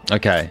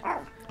 Okay.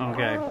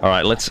 Okay. All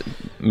right,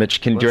 Mitch,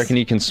 do you reckon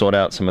you can sort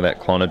out some of that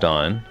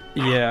clonidine?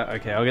 Yeah,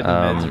 okay, I'll get the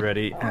meds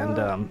ready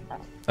and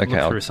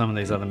Okay, look through some of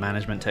these other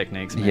management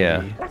techniques. Maybe.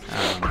 Yeah.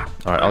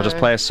 All right, I'll just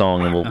play a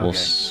song and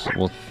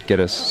we'll get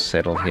us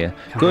settled here.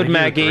 Good,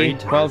 Maggie.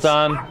 Well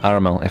done.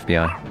 RML,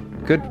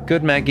 FBI.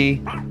 Good,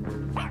 Maggie.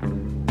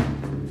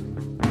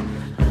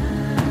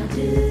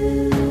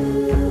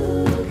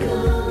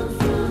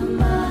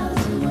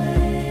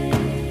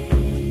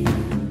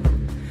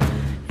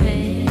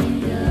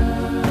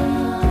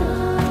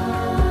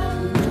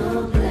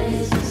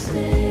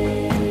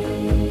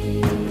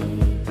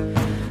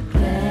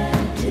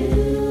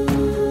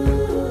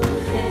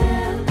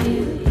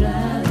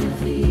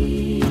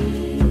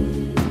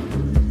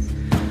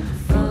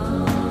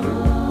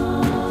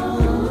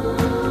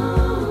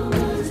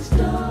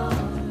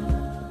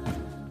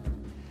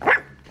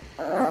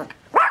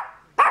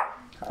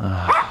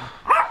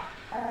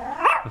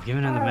 I've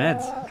given her the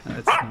meds.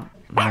 It's not...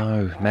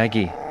 No,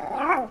 Maggie.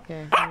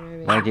 Okay,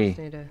 maybe Maggie. I just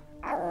need to...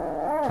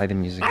 Play the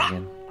music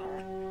again.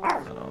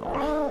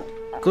 Oh.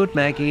 Good,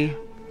 Maggie.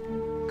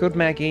 Good,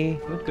 Maggie.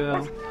 Good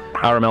girl.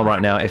 RML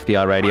right now,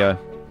 FBI radio.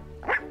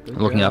 Good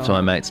Looking girl. after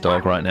my mate's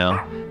dog right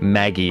now.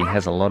 Maggie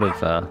has a lot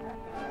of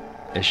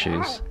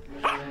issues.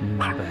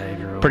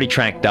 Behavioural. Pretty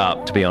tracked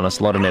up, to be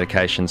honest. A lot of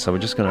medication, so we're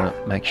just going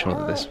to make sure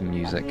that this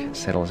music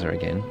settles her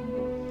again.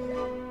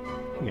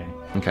 Okay.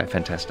 Okay,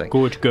 fantastic.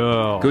 Good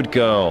girl. Good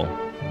girl.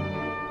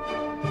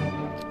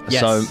 Yes.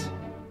 So,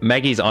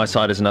 Maggie's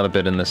eyesight is another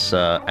bit in this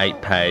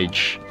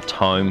 8-page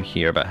tome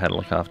here about how to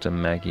look after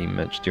Maggie.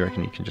 Mitch, do you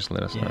reckon you can just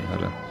let us know how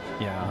to...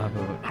 Yeah, I'll have a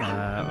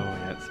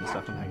look. Some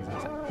stuff on Maggie's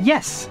eyesight.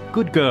 Yes!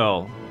 Good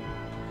girl.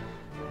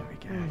 There we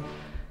go.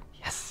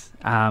 Yes.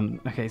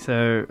 Okay,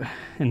 so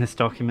in this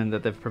document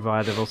that they've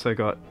provided, they've also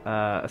got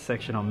a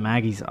section on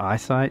Maggie's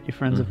eyesight your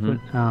friends have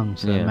put.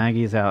 Yeah.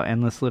 Maggie is our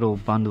endless little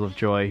bundle of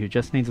joy who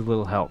just needs a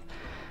little help.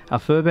 Our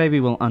fur baby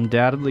will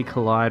undoubtedly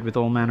collide with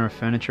all manner of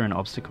furniture and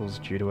obstacles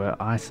due to her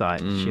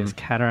eyesight. She has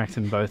cataracts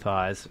in both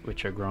eyes,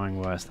 which are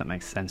growing worse. That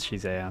makes sense.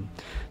 She's a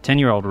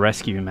 10-year-old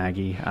rescue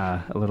Maggie,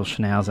 a little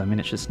schnauzer,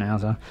 miniature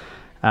schnauzer.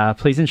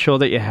 Please ensure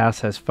that your house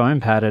has foam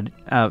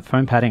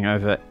padding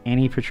over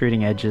any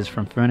protruding edges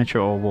from furniture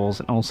or walls,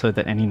 and also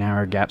that any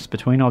narrow gaps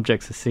between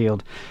objects are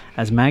sealed,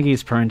 as Maggie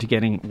is prone to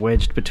getting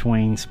wedged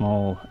between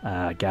small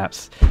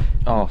gaps.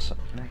 Oh, sorry.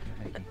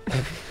 Maggie.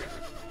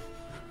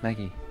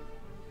 Maggie.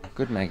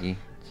 Good, Maggie.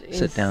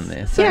 Sit down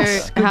there. So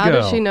Yes, good how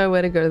girl. does she know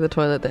where to go to the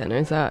toilet then?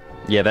 Is that...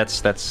 Yeah,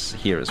 that's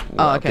here as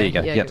well. Oh, okay. There you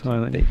go. Yeah, Yep.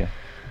 good. There you go.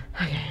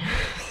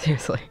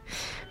 Seriously.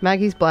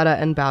 Maggie's bladder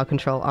and bowel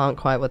control aren't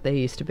quite what they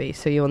used to be,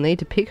 so you'll need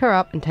to pick her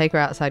up and take her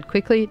outside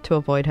quickly to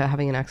avoid her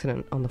having an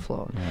accident on the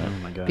floor. Oh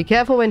my god. Be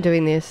careful when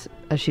doing this,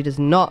 as she does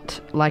not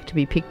like to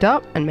be picked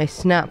up and may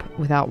snap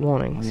without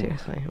warning.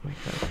 Seriously. Oh my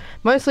god.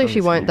 Mostly she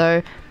won't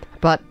though,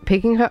 but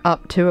picking her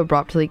up too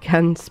abruptly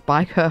can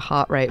spike her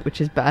heart rate,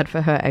 which is bad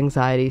for her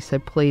anxiety, so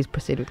please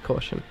proceed with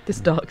caution. This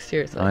dog,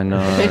 seriously. I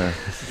know.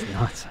 This is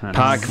nuts.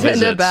 Park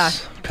Send her visits. back.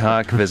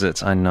 Park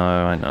visits. I know.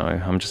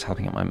 I'm just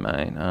helping out my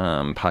mate.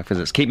 Park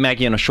visits. Keep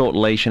Maggie on a short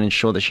leash and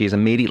ensure that she is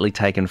immediately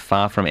taken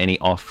far from any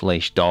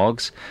off-leash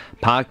dogs.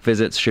 Park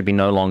visits should be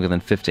no longer than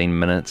 15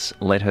 minutes.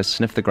 Let her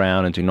sniff the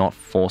ground and do not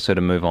force her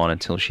to move on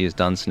until she is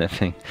done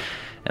sniffing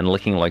and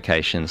licking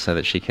locations so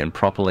that she can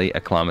properly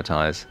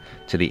acclimatise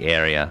to the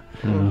area.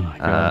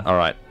 All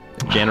right.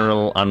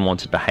 General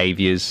unwanted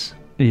behaviours.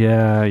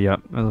 Yeah,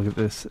 look at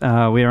this.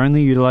 We are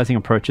only utilising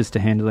approaches to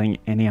handling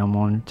any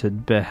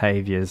unwanted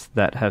behaviours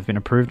that have been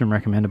approved and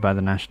recommended by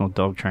the National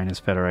Dog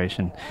Trainers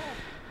Federation.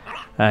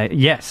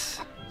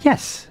 Yes.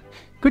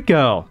 Good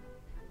girl.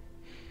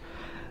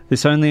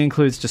 This only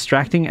includes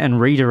distracting and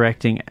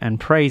redirecting and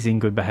praising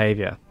good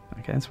behaviour.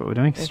 Okay, that's what we're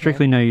doing.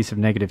 Strictly no use of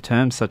negative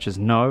terms such as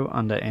no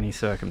under any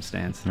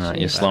circumstance. Right,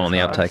 you're slow on the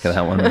uptake of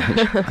that one.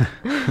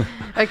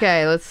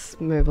 Okay, let's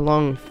move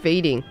along.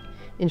 Feeding.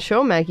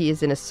 Ensure Maggie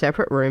is in a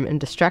separate room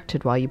and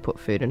distracted while you put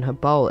food in her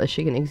bowl, as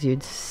she can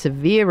exude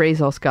severe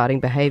resource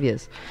guarding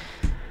behaviours.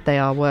 They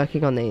are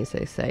working on these,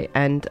 they say,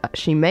 and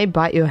she may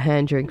bite your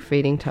hand during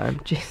feeding time.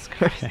 Jesus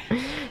Christ.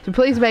 So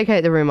please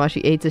vacate the room while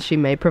she eats, as she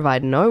may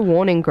provide no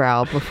warning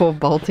growl before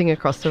bolting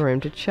across the room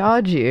to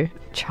charge you.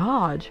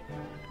 Charge?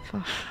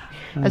 Fuck.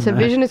 As her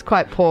vision is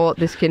quite poor,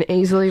 this can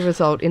easily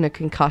result in a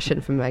concussion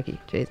for Maggie.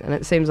 Jeez. And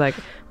it seems like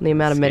the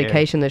amount of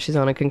medication that she's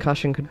on, a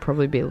concussion could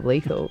probably be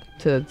lethal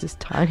to this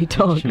tiny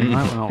dog. She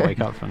might not wake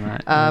up from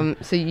that.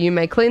 So you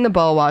may clean the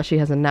bowl while she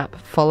has a nap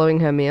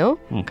following her meal.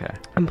 Okay.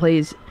 And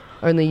please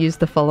only use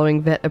the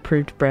following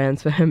vet-approved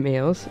brands for her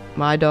meals.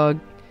 My Dog,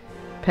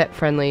 Pet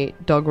Friendly,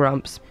 Dog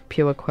Rumps,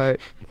 Pure Quote,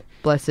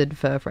 Blessed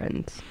Fur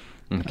Friends.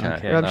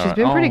 Okay. Rob, she's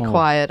been pretty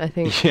quiet. I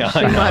think she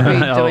might be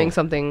doing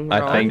something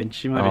wrong. I think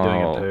she might be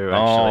doing a poo, actually.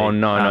 Oh,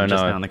 no.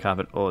 Just now on the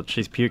carpet. Or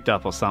she's puked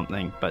up or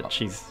something, but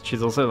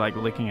she's also, like,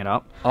 licking it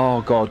up.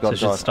 Oh, God. So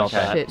she'll stop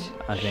that. Shit.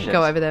 I think.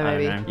 Go over there, I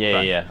don't maybe.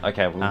 know, Yeah.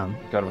 Okay, we'll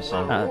go to a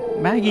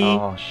song. Maggie.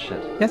 Oh,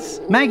 shit. Yes,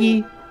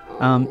 Maggie.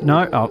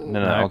 No. Oh,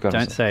 No, I'll go to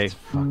don't say.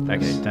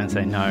 Okay, don't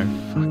say no.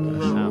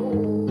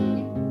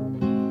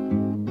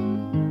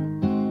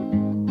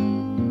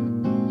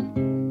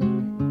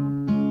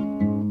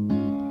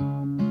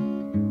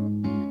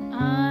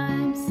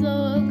 I'm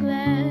so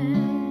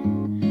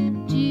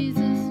glad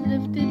Jesus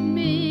lifted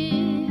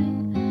me.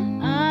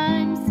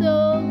 I'm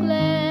so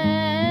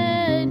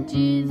glad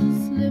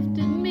Jesus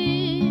lifted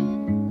me.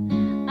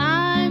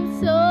 I'm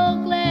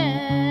so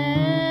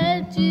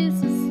glad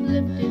Jesus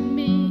lifted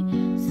me.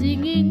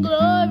 Singing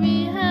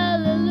glory,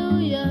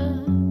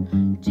 hallelujah.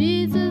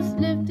 Jesus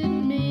lifted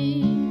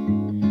me.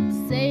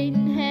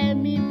 Satan had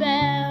me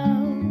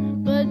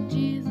bound, but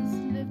Jesus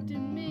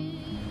lifted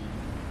me.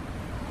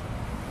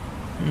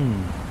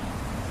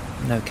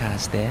 No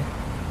cars there.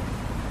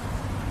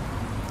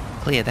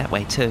 Clear that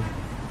way too.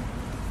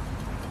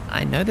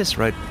 I know this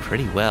road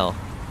pretty well.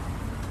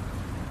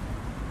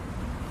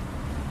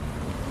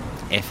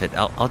 F it,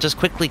 I'll just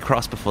quickly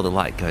cross before the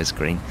light goes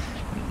green.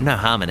 No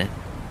harm in it.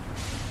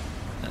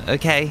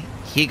 Okay,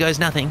 here goes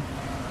nothing.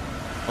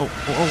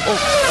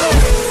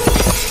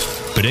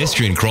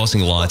 Pedestrian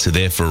crossing lights are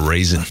there for a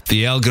reason.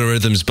 The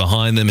algorithms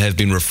behind them have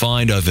been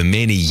refined over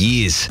many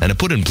years and are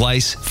put in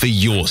place for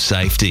your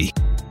safety.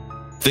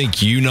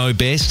 Think you know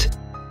best?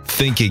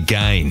 Think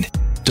again.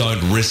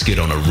 Don't risk it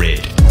on a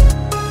red.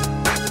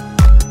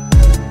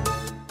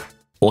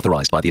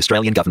 Authorised by the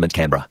Australian Government,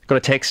 Canberra. Got a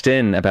text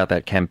in about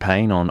that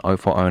campaign on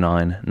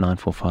 0409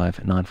 945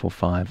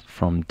 945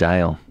 from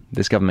Dale.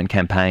 This government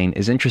campaign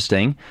is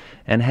interesting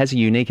and has a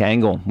unique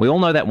angle. We all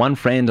know that one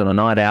friend on a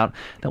night out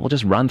that will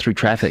just run through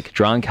traffic,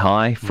 drunk,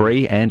 high,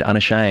 free and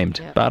unashamed.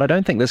 Yep. But I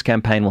don't think this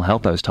campaign will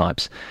help those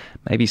types.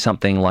 Maybe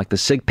something like the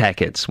SIG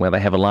packets, where they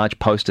have a large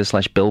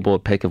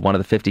poster/billboard pic of one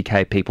of the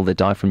 50k people that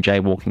die from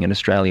jaywalking in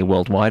Australia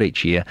worldwide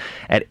each year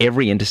at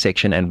every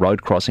intersection and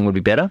road crossing would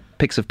be better.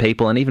 Pics of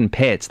people and even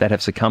pets that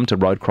have succumbed to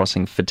road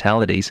crossing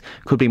fatalities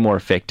could be more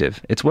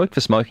effective. It's worked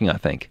for smoking, I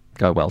think.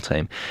 Go well,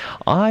 team.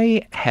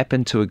 I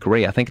happen to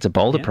agree. I think it's a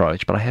bold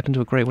approach, but I happen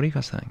to agree. What do you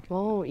guys think?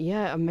 Well,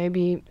 yeah,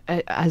 maybe,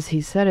 as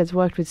he said, it's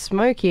worked with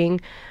smoking.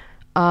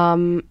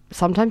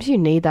 Sometimes you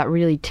need that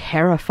really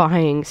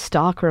terrifying,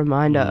 stark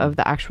reminder of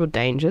the actual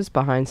dangers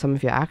behind some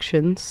of your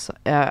actions.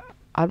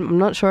 I'm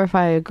not sure if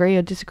I agree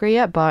or disagree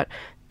yet, but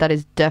that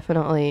is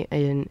definitely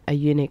a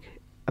unique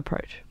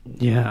approach.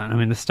 Yeah, I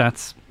mean, the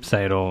stats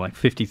say it all, like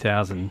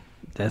 50,000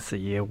 deaths a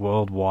year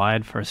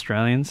worldwide for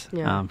Australians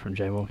from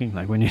jaywalking.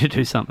 Like, we need to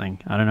do something.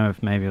 I don't know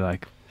if maybe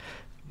like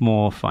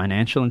more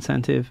financial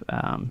incentive,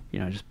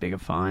 just bigger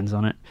fines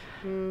on it.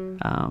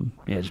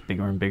 Just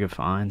bigger and bigger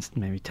fines,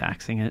 maybe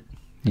taxing it.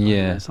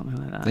 Yeah. Something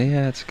like that.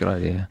 Yeah, it's a good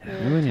idea.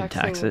 Yeah, we need to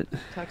tax it.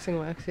 Taxing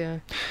works, yeah.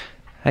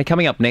 Hey,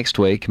 coming up next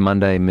week,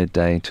 Monday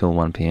midday till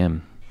 1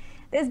 p.m.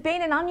 There's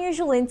been an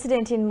unusual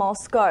incident in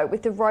Moscow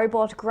with the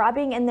robot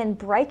grabbing and then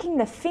breaking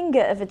the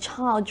finger of a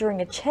child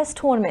during a chess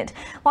tournament.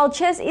 While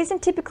chess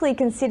isn't typically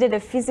considered a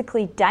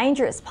physically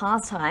dangerous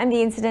pastime,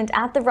 the incident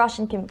at the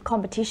Russian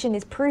competition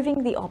is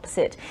proving the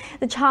opposite.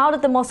 The child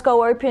at the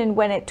Moscow Open,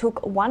 when it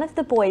took one of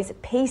the boy's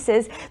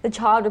pieces, the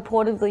child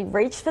reportedly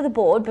reached for the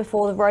board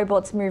before the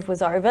robot's move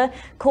was over,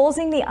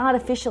 causing the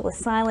artificial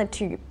assailant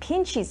to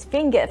pinch his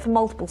finger for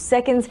multiple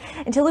seconds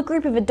until a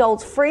group of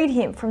adults freed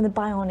him from the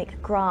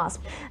bionic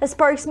grasp.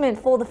 A spokesman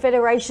for the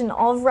Federation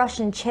of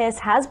Russian Chess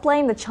has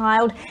blamed the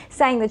child,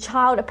 saying the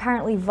child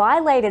apparently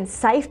violated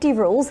safety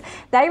rules.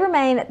 They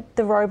remain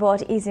the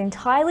robot is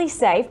entirely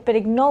safe, but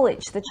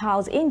acknowledge the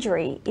child's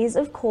injury is,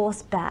 of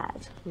course,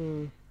 bad.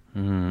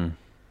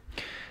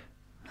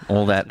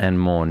 All that and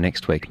more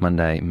next week,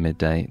 Monday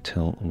midday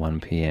till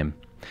 1 p.m.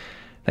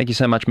 Thank you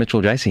so much,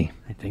 Mitchell Jacey.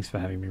 Hey, thanks for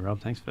having me, Rob.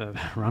 Thanks for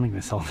running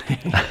this whole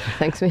thing.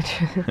 Thanks, Mitch.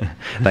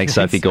 Thanks,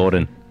 Sophie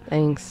Gordon.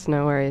 Thanks,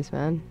 no worries,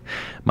 man.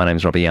 My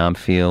name's Robbie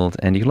Armfield,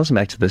 and you can listen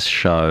back to this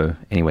show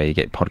anywhere you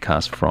get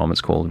podcasts from. It's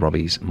called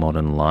Robbie's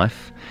Modern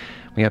Life.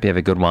 We hope you have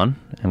a good one,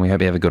 and we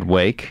hope you have a good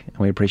week, and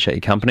we appreciate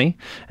your company.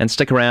 And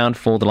stick around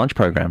for the lunch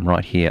program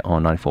right here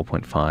on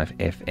 94.5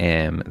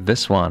 FM.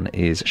 This one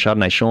is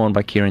Chardonnay Sean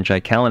by Kieran J.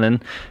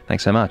 Callanan.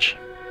 Thanks so much.